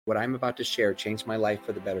What I'm about to share changed my life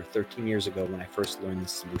for the better 13 years ago when I first learned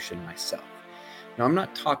this solution myself. Now, I'm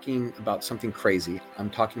not talking about something crazy. I'm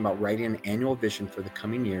talking about writing an annual vision for the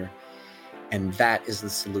coming year, and that is the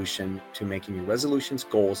solution to making your resolutions,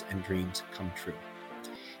 goals, and dreams come true.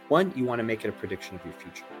 1, you want to make it a prediction of your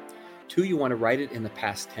future. 2, you want to write it in the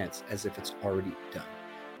past tense as if it's already done.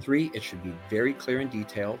 3, it should be very clear and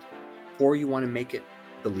detailed. 4, you want to make it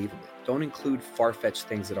believable. Don't include far-fetched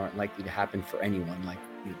things that aren't likely to happen for anyone, like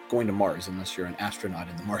going to Mars, unless you're an astronaut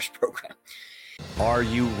in the Mars program. Are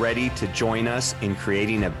you ready to join us in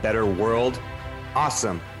creating a better world?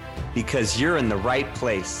 Awesome, because you're in the right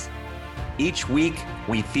place. Each week,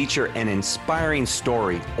 we feature an inspiring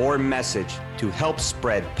story or message to help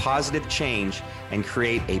spread positive change and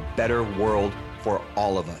create a better world for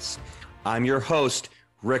all of us. I'm your host,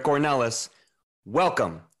 Rick Ornelas.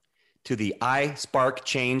 Welcome to the I Spark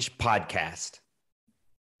Change podcast.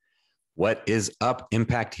 What is up,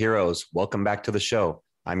 Impact Heroes? Welcome back to the show.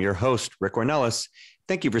 I'm your host, Rick Ornelas.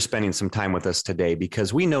 Thank you for spending some time with us today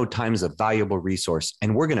because we know time is a valuable resource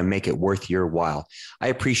and we're going to make it worth your while. I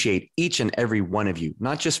appreciate each and every one of you,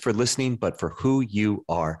 not just for listening, but for who you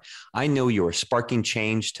are. I know you are sparking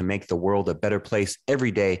change to make the world a better place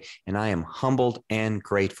every day, and I am humbled and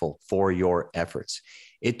grateful for your efforts.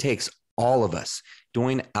 It takes all of us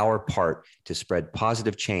doing our part to spread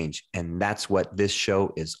positive change, and that's what this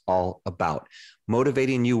show is all about,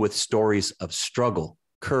 motivating you with stories of struggle,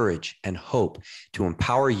 courage, and hope to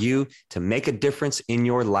empower you to make a difference in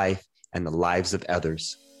your life and the lives of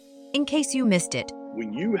others. In case you missed it,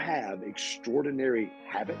 when you have extraordinary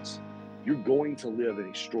habits, you're going to live an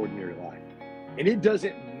extraordinary life. And it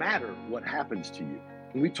doesn't matter what happens to you.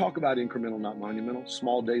 When we talk about incremental, not monumental,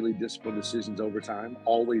 small daily disciplined decisions over time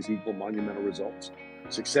always equal monumental results.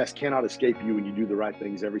 Success cannot escape you when you do the right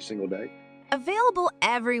things every single day. available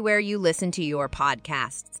everywhere you listen to your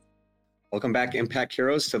podcasts. Welcome back, Impact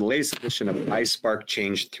Heroes, to the latest edition of I Spark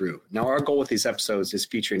Change Through. Now, our goal with these episodes is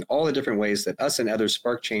featuring all the different ways that us and others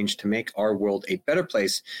spark change to make our world a better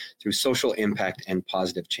place through social impact and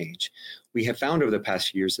positive change. We have found over the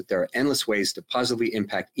past few years that there are endless ways to positively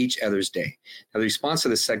impact each other's day. Now, the response to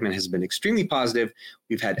this segment has been extremely positive.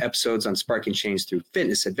 We've had episodes on sparking change through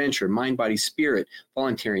fitness, adventure, mind, body, spirit,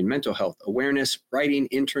 volunteering, mental health, awareness, writing,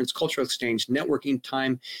 interns, cultural exchange, networking,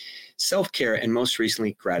 time, self-care, and most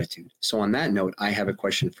recently, gratitude. So on that note, I have a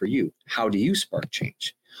question for you. How do you spark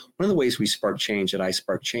change? One of the ways we spark change at I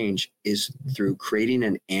Spark Change is through creating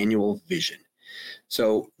an annual vision.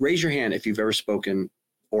 So raise your hand if you've ever spoken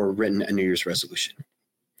or written a New Year's resolution.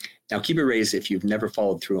 Now keep it raised if you've never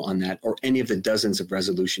followed through on that or any of the dozens of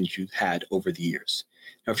resolutions you've had over the years.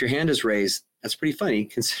 Now, if your hand is raised, that's pretty funny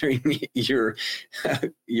considering you're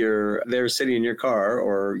there sitting in your car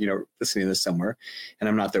or, listening to this somewhere, and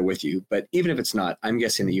I'm not there with you. But even if it's not, I'm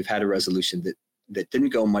guessing that you've had a resolution that didn't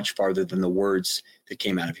go much farther than the words that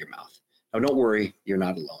came out of your mouth. Now, don't worry, you're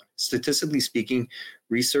not alone. Statistically speaking,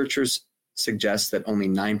 researchers suggest that only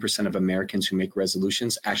 9% of Americans who make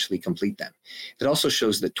resolutions actually complete them. It also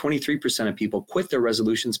shows that 23% of people quit their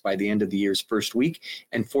resolutions by the end of the year's first week,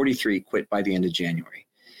 and 43% quit by the end of January.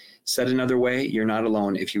 Said another way, you're not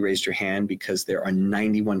alone if you raised your hand because there are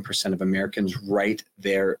 91% of Americans right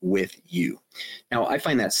there with you. Now, I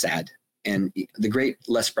find that sad. And the great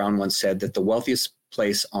Les Brown once said that the wealthiest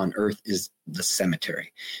place on earth is the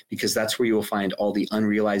cemetery, because that's where you will find all the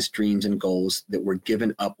unrealized dreams and goals that were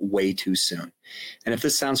given up way too soon. And if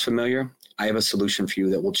this sounds familiar, I have a solution for you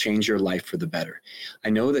that will change your life for the better. I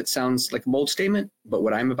know that sounds like a bold statement, but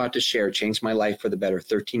what I'm about to share changed my life for the better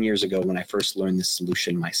 13 years ago when I first learned this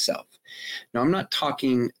solution myself. Now, I'm not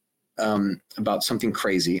talking about something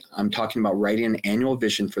crazy. I'm talking about writing an annual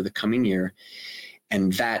vision for the coming year,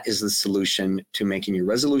 and that is the solution to making your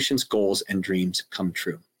resolutions, goals, and dreams come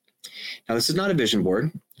true. Now, this is not a vision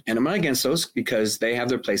board, and I'm not against those because they have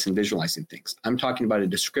their place in visualizing things. I'm talking about a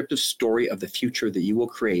descriptive story of the future that you will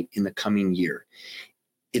create in the coming year.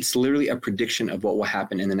 It's literally a prediction of what will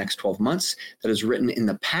happen in the next 12 months that is written in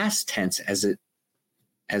the past tense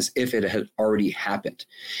as if it had already happened.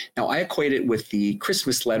 Now, I equate it with the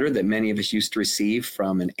Christmas letter that many of us used to receive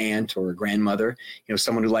from an aunt or a grandmother,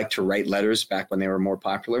 someone who liked to write letters back when they were more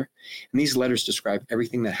popular. And these letters describe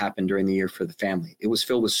everything that happened during the year for the family. It was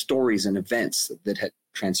filled with stories and events that had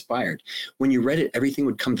transpired. When you read it, everything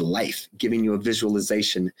would come to life, giving you a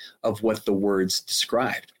visualization of what the words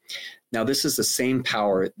described. Now, this is the same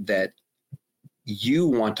power that you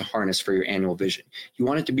want to harness for your annual vision. You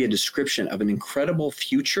want it to be a description of an incredible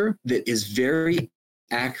future that is very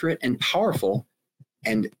accurate and powerful,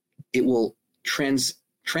 and it will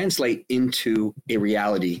translate into a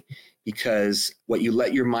reality, because what you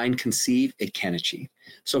let your mind conceive, it can achieve.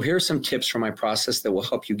 So here are some tips from my process that will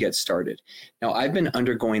help you get started. Now, I've been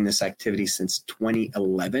undergoing this activity since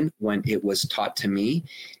 2011 when it was taught to me,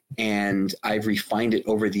 and I've refined it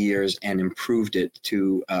over the years and improved it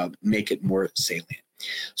to make it more salient.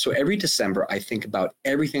 So every December, I think about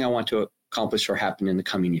everything I want to accomplish or happen in the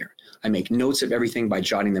coming year. I make notes of everything by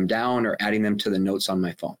jotting them down or adding them to the notes on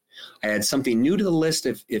my phone. I add something new to the list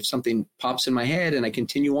if something pops in my head and I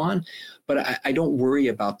continue on, but I don't worry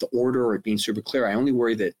about the order or it being super clear. I only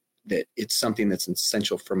worry that it's something that's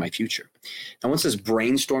essential for my future. Now, once this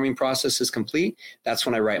brainstorming process is complete, that's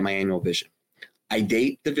when I write my annual vision. I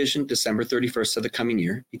date the vision December 31st of the coming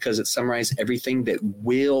year because it summarizes everything that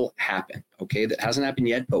will happen, okay? That hasn't happened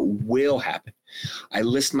yet, but will happen. I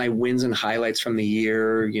list my wins and highlights from the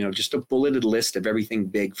year, just a bulleted list of everything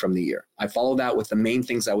big from the year. I follow that with the main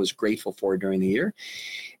things I was grateful for during the year.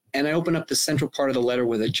 And I open up the central part of the letter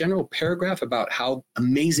with a general paragraph about how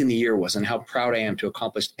amazing the year was and how proud I am to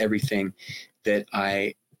accomplish everything that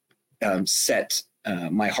I set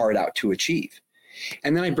my heart out to achieve.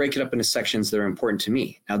 And then I break it up into sections that are important to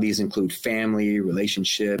me. Now, these include family,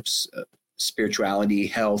 relationships, spirituality,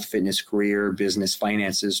 health, fitness, career, business,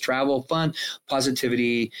 finances, travel, fun,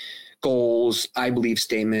 positivity, goals, I believe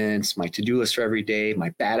statements, my to-do list for every day, my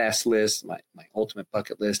badass list, my ultimate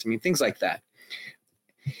bucket list. Things like that.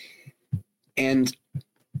 And,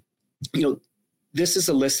 this is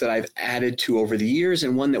a list that I've added to over the years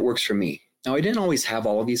and one that works for me. Now, I didn't always have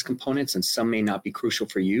all of these components, and some may not be crucial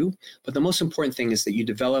for you, but the most important thing is that you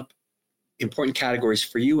develop important categories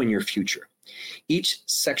for you and your future. Each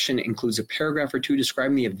section includes a paragraph or two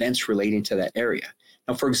describing the events relating to that area.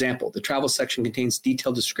 Now, for example, the travel section contains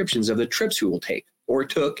detailed descriptions of the trips we will take, or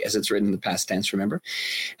took, as it's written in the past tense, remember?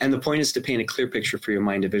 And the point is to paint a clear picture for your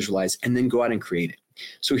mind to visualize and then go out and create it.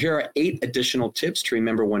 So here are 8 additional tips to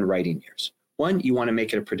remember when writing yours. 1, you want to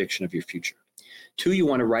make it a prediction of your future. 2, you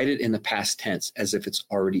want to write it in the past tense as if it's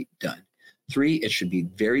already done. 3, it should be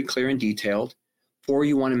very clear and detailed. 4,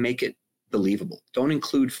 you want to make it believable. Don't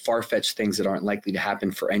include far-fetched things that aren't likely to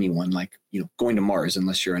happen for anyone, like going to Mars,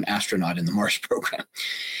 unless you're an astronaut in the Mars program.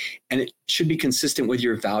 And it should be consistent with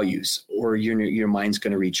your values, or your mind's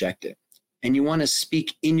going to reject it. And you want to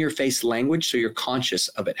speak in your face language so you're conscious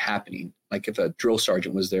of it happening, like if a drill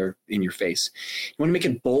sergeant was there in your face. You want to make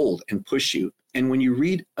it bold and push you. And when you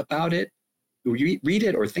read about it, read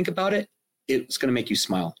it or think about it, it's going to make you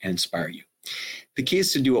smile and inspire you. The key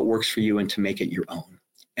is to do what works for you and to make it your own.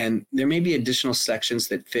 And there may be additional sections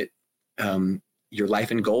that fit your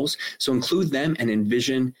life and goals. So include them and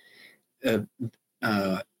envision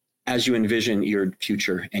as you envision your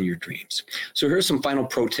future and your dreams. So here's some final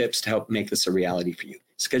pro tips to help make this a reality for you.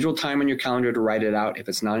 Schedule time on your calendar to write it out. If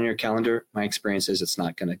it's not on your calendar, my experience is it's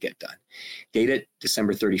not going to get done. Date it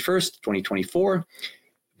December 31st, 2024.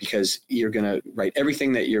 Because you're going to write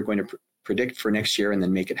everything that you're going to predict for next year and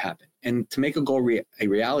then make it happen. And to make a goal a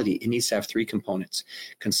reality, it needs to have 3 components: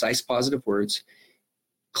 concise, positive words,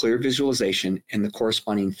 clear visualization, and the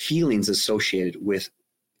corresponding feelings associated with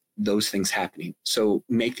those things happening. So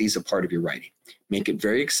make these a part of your writing. Make it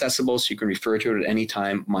very accessible so you can refer to it at any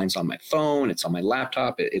time. Mine's on my phone. It's on my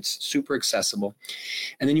laptop. It's super accessible.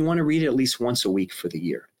 And then you want to read it at least once a week for the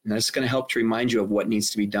year. And that's going to help to remind you of what needs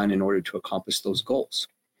to be done in order to accomplish those goals.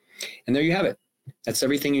 And there you have it. That's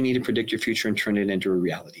everything you need to predict your future and turn it into a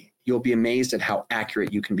reality. You'll be amazed at how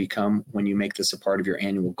accurate you can become when you make this a part of your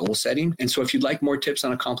annual goal setting. And so if you'd like more tips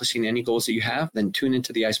on accomplishing any goals that you have, then tune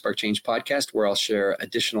into the iSpark Change podcast, where I'll share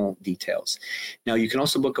additional details. Now, you can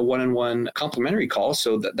also book a one-on-one complimentary call,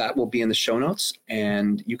 so that will be in the show notes.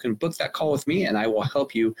 And you can book that call with me, and I will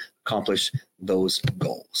help you accomplish those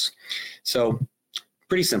goals. So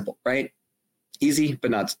pretty simple, right? Easy, but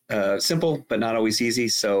not simple, but not always easy.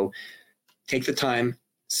 So take the time,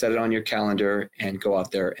 set it on your calendar, and go out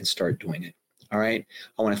there and start doing it. All right.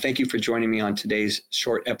 I want to thank you for joining me on today's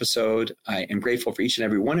short episode. I am grateful for each and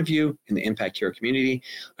every one of you in the Impact Hero community.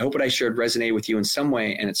 I hope what I shared resonated with you in some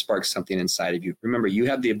way and it sparks something inside of you. Remember, you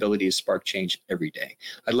have the ability to spark change every day.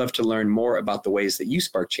 I'd love to learn more about the ways that you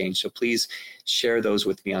spark change. So please share those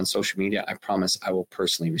with me on social media. I promise I will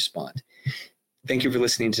personally respond. Thank you for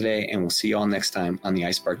listening today, and we'll see you all next time on the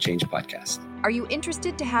iSpark Change podcast. Are you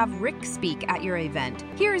interested to have Rick speak at your event?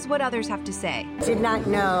 Here's what others have to say. Did not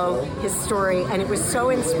know his story, and it was so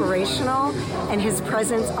inspirational, and his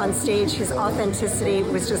presence on stage, his authenticity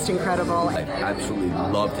was just incredible. I absolutely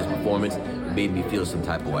loved his performance. It made me feel some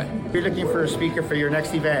type of way. If you're looking for a speaker for your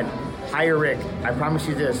next event, hire Rick. I promise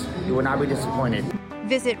you this, you will not be disappointed.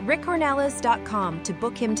 Visit rickcornelis.com to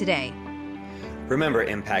book him today. Remember,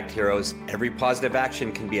 Impact Heroes, every positive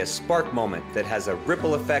action can be a spark moment that has a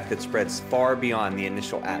ripple effect that spreads far beyond the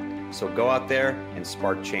initial act. So go out there and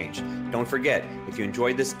spark change. Don't forget, if you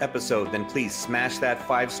enjoyed this episode, then please smash that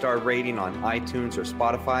 5-star rating on iTunes or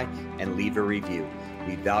Spotify and leave a review.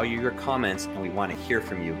 We value your comments and we want to hear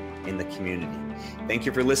from you in the community. Thank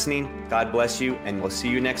you for listening. God bless you, and we'll see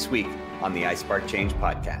you next week on the iSpark Change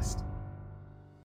podcast.